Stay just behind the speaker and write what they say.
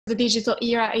the digital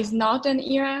era is not an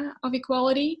era of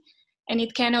equality. And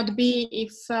it cannot be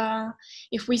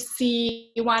if we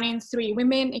see 1 in 3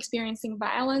 women experiencing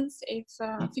violence, if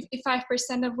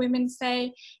 55% of women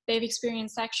say they've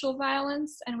experienced sexual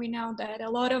violence, and we know that a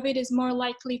lot of it is more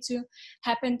likely to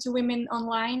happen to women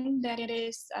online than it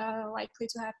is likely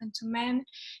to happen to men.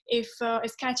 If,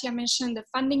 as Katja mentioned, the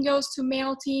funding goes to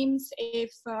male teams,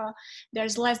 if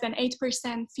there's less than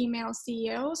 8% female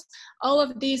CEOs, all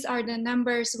of these are the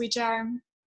numbers which are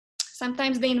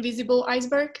sometimes the invisible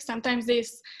iceberg, sometimes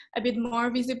it's a bit more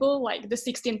visible, like the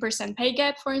 16% pay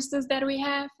gap, for instance, that we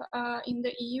have in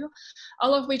the EU,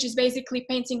 all of which is basically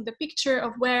painting the picture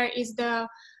of where is the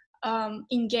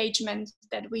engagement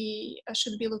that we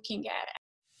should be looking at.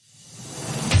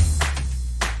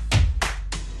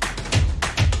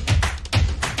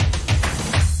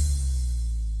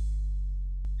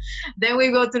 Then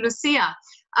we go to Lucia.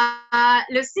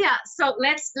 Lucia, so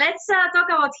let's talk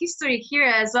about history here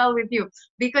as well with you,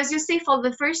 because you see, for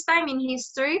the first time in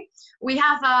history, we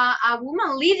have a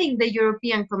woman leading the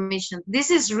European Commission.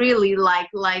 This is really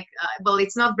well,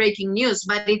 it's not breaking news,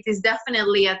 but it is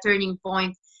definitely a turning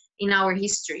point in our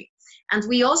history. And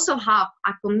we also have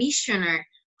a commissioner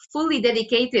fully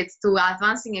dedicated to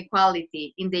advancing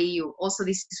equality in the EU. Also,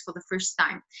 this is for the first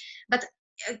time. But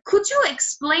could you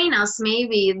explain us,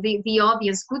 maybe the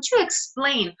audience, could you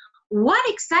explain what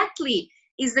exactly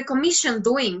is the Commission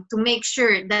doing to make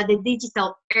sure that the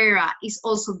digital era is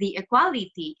also the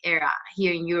equality era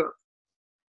here in Europe?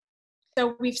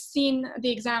 So we've seen the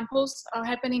examples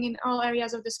happening in all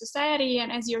areas of the society,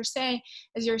 and as you're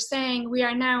saying, we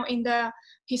are now in the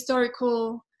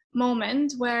historical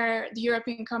moment where the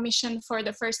European Commission for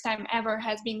the first time ever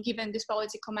has been given this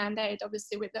political mandate,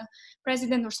 obviously with the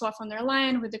President Ursula von der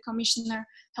Leyen, with the Commissioner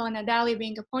Helena Dalli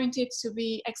being appointed to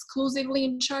be exclusively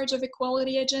in charge of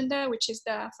equality agenda, which is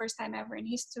the first time ever in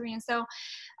history. And so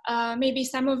maybe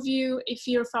some of you, if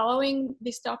you're following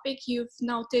this topic, you've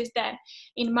noticed that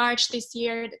in March this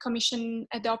year, the Commission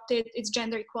adopted its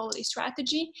gender equality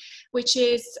strategy, which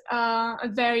is a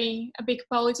big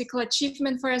political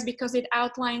achievement for us because it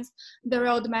outlines the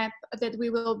roadmap that we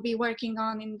will be working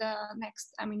on in the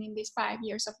next, in these 5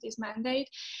 years of this mandate.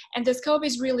 And the scope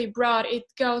is really broad. It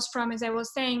goes from, as I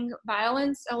was saying,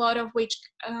 violence, a lot of which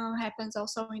happens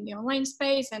also in the online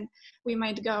space, and we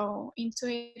might go into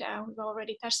it. We've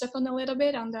already touched upon a little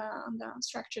bit on the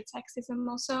structured sexism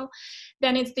also.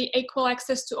 Then it's the equal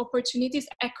access to opportunities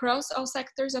across all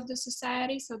sectors of the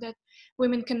society so that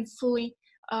women can fully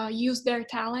use their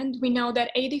talent. We know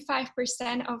that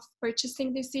 85% of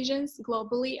purchasing decisions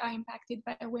globally are impacted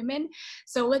by women.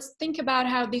 So let's think about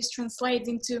how this translates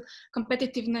into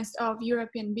competitiveness of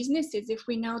European businesses. If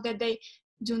we know that they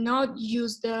do not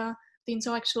use the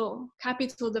intellectual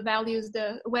capital, the values,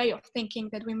 the way of thinking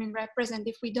that women represent,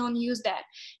 if we don't use that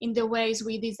in the ways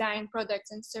we design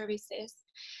products and services,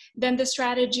 then the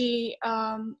strategy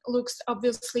looks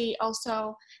obviously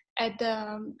also at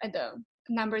the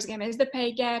numbers game, as the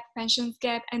pay gap, pensions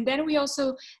gap, and then we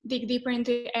also dig deeper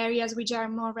into areas which are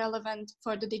more relevant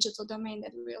for the digital domain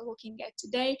that we're looking at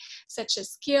today, such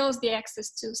as skills, the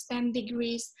access to STEM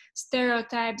degrees,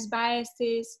 stereotypes,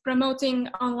 biases, promoting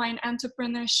online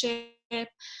entrepreneurship,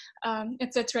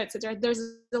 etc., etc. There's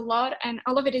a lot, and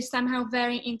all of it is somehow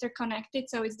very interconnected,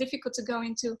 so it's difficult to go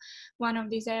into one of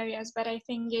these areas, but I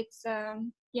think it's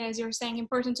as you're saying,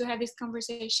 important to have this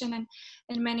conversation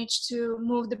and manage to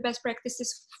move the best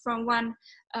practices from one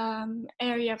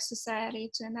area of society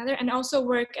to another, and also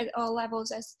work at all levels,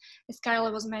 as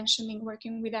Kaarle was mentioning,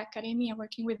 working with academia,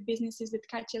 working with businesses that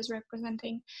Katja is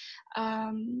representing,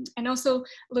 and also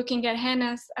looking at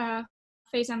Henna's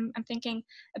phase. I'm thinking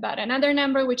about another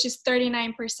number, which is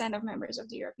 39% of members of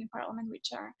the European Parliament,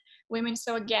 which are women.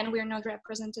 So again, we're not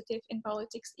representative in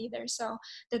politics either. So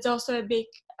that's also a big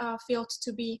field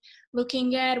to be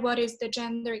looking at. What is the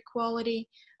gender equality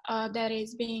that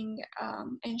is being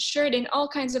ensured in all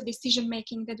kinds of decision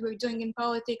making that we're doing in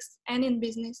politics and in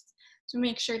business to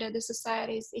make sure that the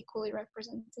society is equally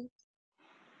represented.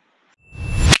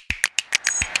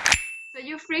 So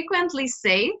you frequently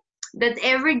say that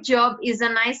every job is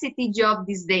an ICT job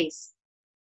these days,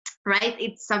 right?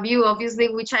 It's a view, obviously,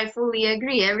 which I fully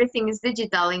agree. Everything is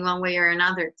digital in one way or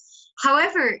another.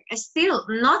 However, still,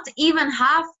 not even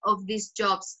half of these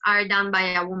jobs are done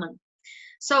by a woman.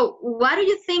 So what do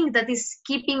you think that is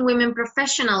keeping women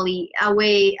professionally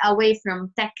away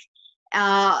from tech?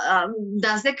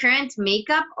 Does the current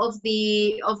makeup of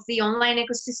the online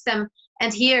ecosystem,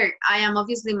 and here I am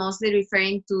obviously mostly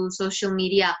referring to social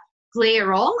media, play a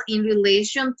role in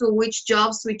relation to which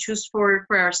jobs we choose for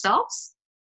ourselves?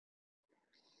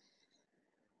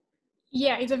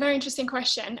 Yeah, it's a very interesting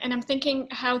question. And I'm thinking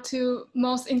how to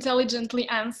most intelligently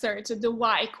answer to the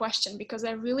why question, because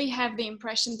I really have the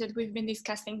impression that we've been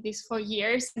discussing this for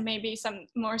years, and maybe some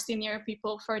more senior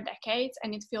people for decades,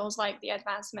 and it feels like the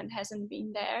advancement hasn't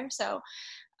been there. So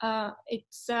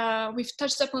we've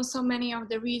touched upon so many of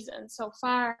the reasons so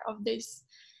far of this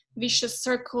vicious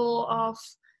circle of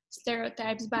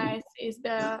stereotypes. Bias is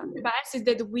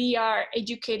that we are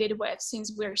educated with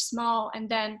since we're small, and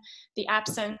then the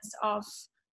absence of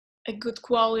a good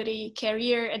quality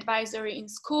career advisory in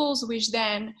schools, which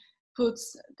then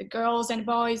puts the girls and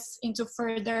boys into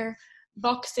further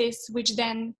boxes, which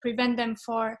then prevent them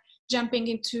for jumping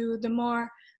into the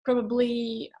more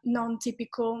probably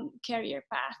non-typical career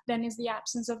path. Then is the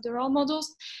absence of the role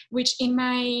models, which in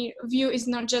my view is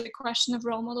not just a question of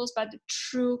role models, but the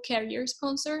true career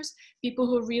sponsors, people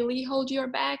who really hold your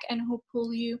back and who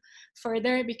pull you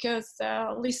further. Because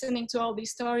listening to all these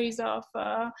stories of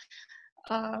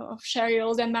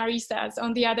Cheryls and Marisas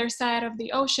on the other side of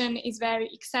the ocean is very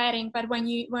exciting, but when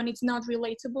it's not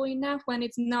relatable enough, when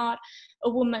it's not a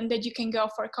woman that you can go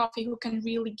for coffee who can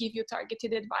really give you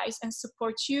targeted advice and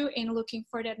support you in looking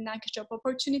for that next job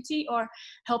opportunity, or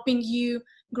helping you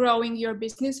growing your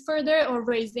business further, or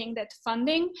raising that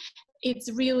funding,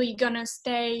 it's really gonna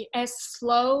stay as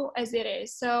slow as it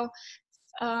is. So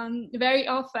very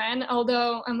often,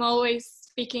 although I'm always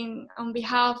speaking on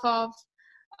behalf of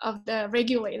the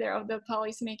regulator, of the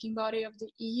policy-making body of the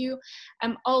EU,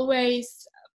 I'm always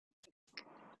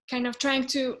kind of trying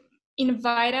to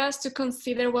invite us to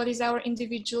consider what is our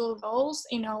individual roles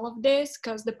in all of this,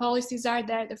 because the policies are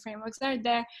there, the frameworks are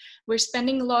there. We're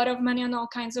spending a lot of money on all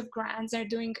kinds of grants, they're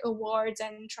doing awards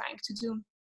and trying to do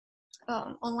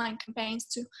online campaigns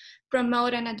to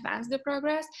promote and advance the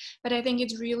progress. But I think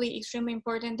it's really extremely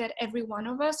important that every one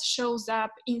of us shows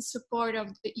up in support of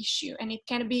the issue. And it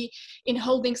can be in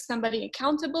holding somebody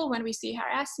accountable when we see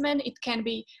harassment. It can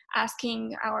be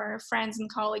asking our friends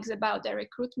and colleagues about their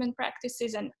recruitment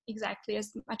practices and exactly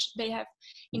as much they have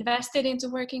invested into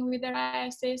working with their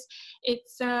ISs.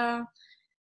 It's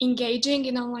engaging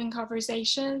in online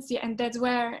conversations. Yeah, and that's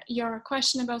where your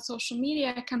question about social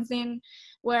media comes in,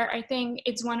 where I think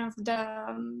it's one of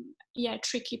the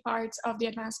tricky parts of the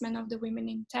advancement of the women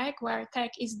in tech, where tech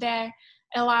is there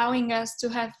allowing us to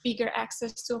have bigger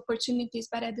access to opportunities,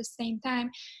 but at the same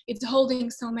time, it's holding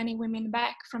so many women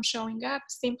back from showing up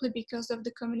simply because of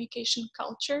the communication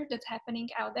culture that's happening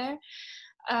out there.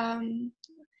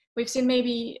 We've seen,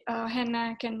 maybe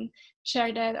Henna can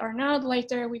share that or not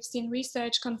later, we've seen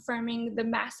research confirming the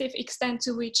massive extent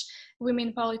to which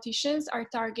women politicians are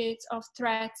targets of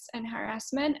threats and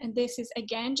harassment. And this is,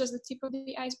 again, just the tip of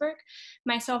the iceberg.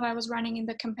 Myself, I was running in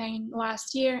the campaign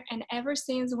last year, and ever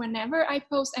since, whenever I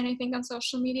post anything on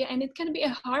social media, and it can be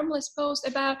a harmless post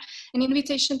about an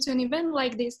invitation to an event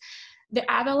like this, the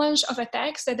avalanche of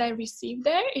attacks that I received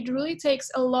there, it really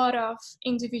takes a lot of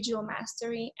individual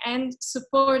mastery and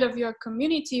support of your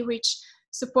community, which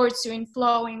supports you in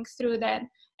flowing through that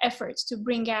effort to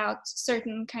bring out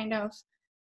certain kind of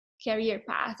career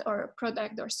path or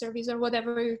product or service or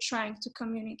whatever you're trying to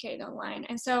communicate online.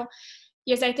 And so,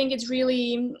 yes, I think it's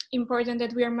really important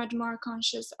that we are much more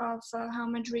conscious of how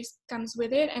much risk comes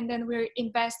with it, and then we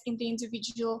invest in the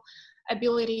individual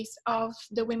abilities of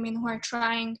the women who are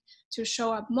trying to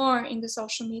show up more in the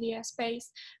social media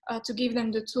space, to give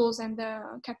them the tools and the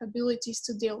capabilities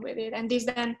to deal with it. And this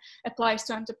then applies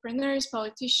to entrepreneurs,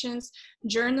 politicians,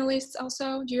 journalists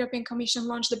also. The European Commission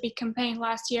launched a big campaign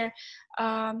last year,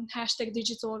 hashtag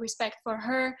digital respect for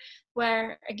her,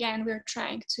 where again we're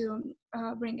trying to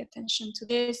bring attention to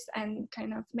this and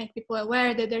kind of make people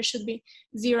aware that there should be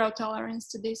zero tolerance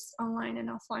to this online and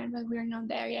offline, but we're not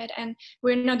there yet. And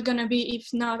we're not going to be if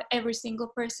not every single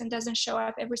person doesn't show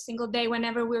up every single day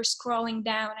whenever we're scrolling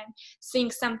down and seeing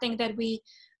something that we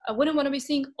wouldn't want to be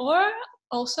seeing, or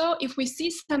also if we see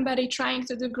somebody trying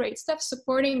to do great stuff,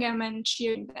 supporting them and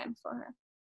cheering them for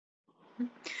her.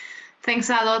 Thanks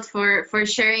a lot for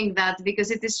sharing that, because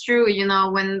it is true, you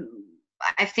know, when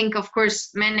I think, of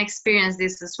course, men experience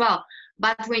this as well.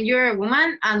 But when you're a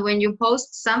woman and when you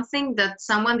post something that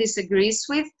someone disagrees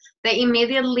with, they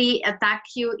immediately attack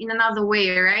you in another way,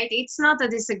 right? It's not a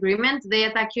disagreement. They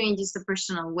attack you in just a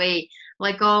personal way.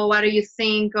 Like, oh, what do you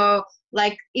think? Or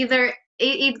like either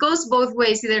it goes both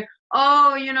ways. Either,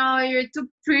 oh, you know, you're too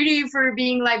pretty for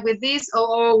being like with this.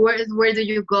 Oh, where do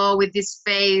you go with this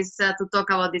face to talk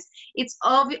about this? It's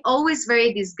always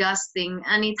very disgusting.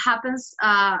 And it happens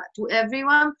to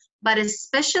everyone, but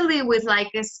especially with like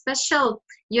a special,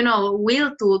 you know,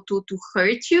 will to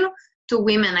hurt you, to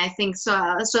women, I think.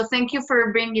 So thank you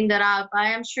for bringing that up.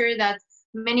 I am sure that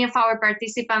many of our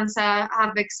participants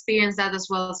have experienced that as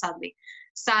well, sadly.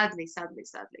 Sadly.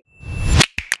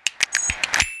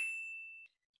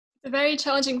 It's a very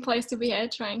challenging place to be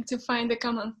at, trying to find a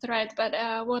common thread, but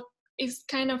what is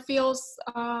kind of feels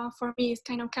for me is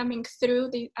kind of coming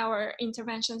through our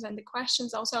interventions and the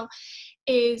questions also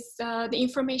is the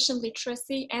information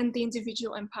literacy and the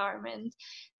individual empowerment.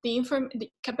 The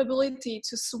capability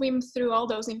to swim through all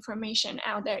those information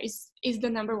out there is the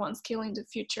number one skill in the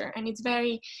future, and it's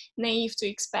very naive to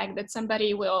expect that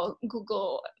somebody will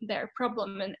Google their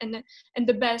problem and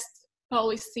the best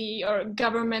policy or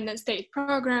government and state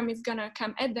program is gonna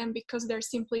come at them, because there's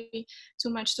simply too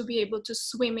much to be able to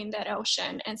swim in that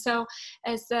ocean. And so,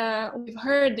 as we've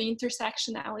heard, the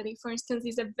intersectionality, for instance,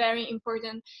 is a very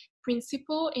important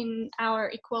principle in our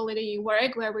equality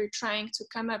work, where we're trying to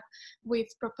come up with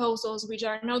proposals which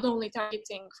are not only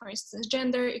targeting, for instance,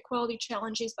 gender equality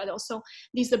challenges, but also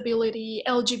disability,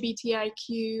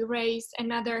 LGBTIQ, race,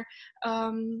 and other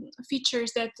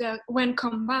features that when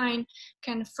combined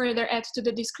can further add to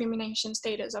the discrimination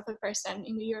status of a person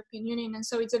in the European Union. And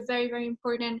so it's a very, very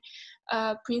important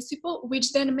principle,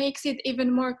 which then makes it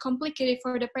even more complicated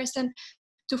for the person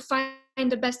to find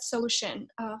the best solution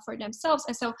for themselves.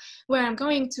 And so where I'm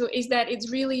going to is that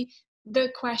it's really the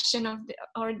question of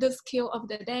the skill of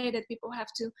the day that people have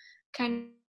to kind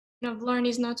of learn,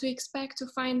 is not to expect to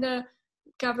find the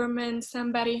government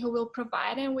somebody who will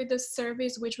provide them with a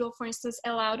service which will, for instance,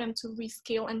 allow them to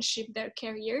reskill and shift their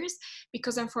careers,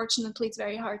 because unfortunately it's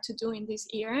very hard to do in this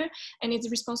era, and it's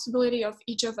the responsibility of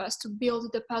each of us to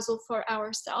build the puzzle for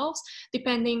ourselves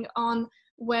depending on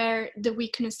where the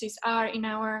weaknesses are in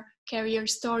our career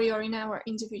story or in our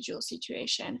individual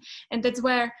situation. And that's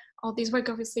where all this work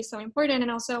obviously is so important,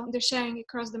 and also the sharing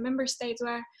across the member states,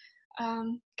 where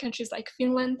countries like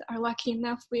Finland are lucky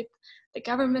enough with the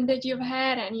government that you've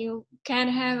had, and you can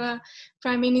have a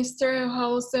prime minister who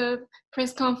hosts a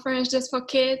press conference just for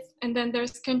kids. And then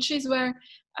there's countries where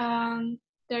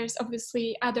there's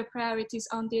obviously other priorities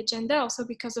on the agenda, also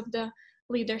because of the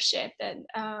leadership that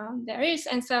there is.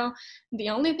 And so the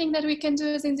only thing that we can do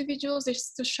as individuals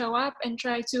is to show up and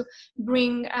try to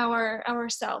bring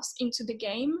ourselves into the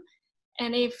game.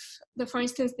 And if, for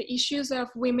instance, the issues of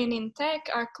women in tech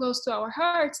are close to our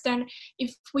hearts, then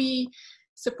if we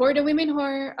support the women who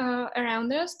are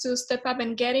around us to step up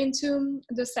and get into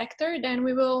the sector, then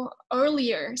we will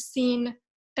earlier see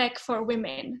tech for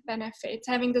women benefits,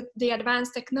 having the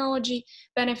advanced technology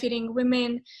benefiting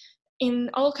women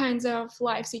in all kinds of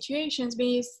life situations,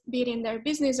 be it in their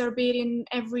business or be it in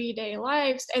everyday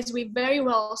lives, as we very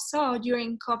well saw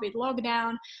during COVID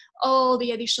lockdown, all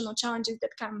the additional challenges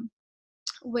that come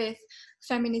with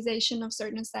feminization of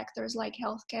certain sectors like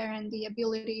healthcare and the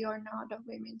ability or not of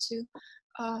women to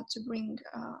bring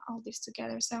all this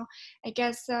together. So I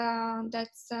guess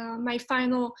that's my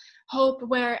final hope,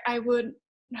 where I would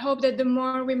hope that the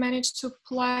more we manage to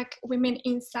plug women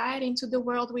inside into the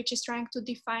world which is trying to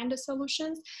define the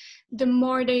solutions, the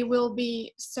more they will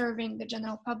be serving the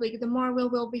general public, the more we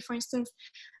will be, for instance,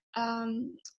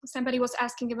 somebody was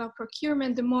asking about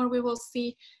procurement, the more we will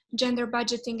see gender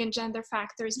budgeting and gender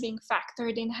factors being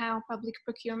factored in how public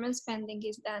procurement spending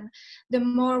is done, the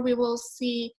more we will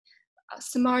see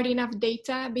smart enough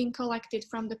data being collected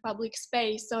from the public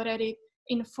space so that it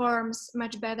informs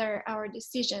much better our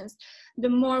decisions, the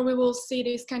more we will see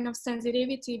this kind of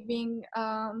sensitivity being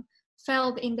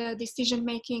felt in the decision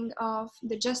making of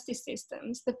the justice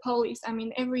systems, the police. I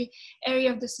mean, every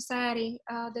area of the society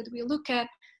that we look at,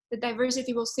 the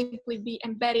diversity will simply be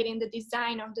embedded in the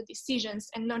design of the decisions,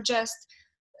 and not just,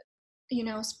 you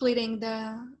know, splitting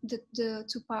the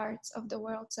two parts of the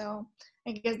world. So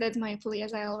I guess that's my plea,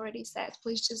 as I already said.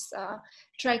 Please just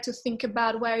try to think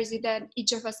about where is it that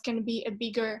each of us can be a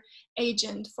bigger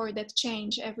agent for that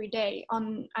change every day,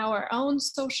 on our own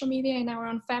social media, in our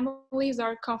own families,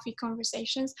 or coffee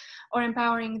conversations, or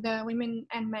empowering the women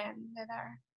and men that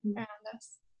are around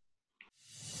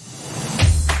us.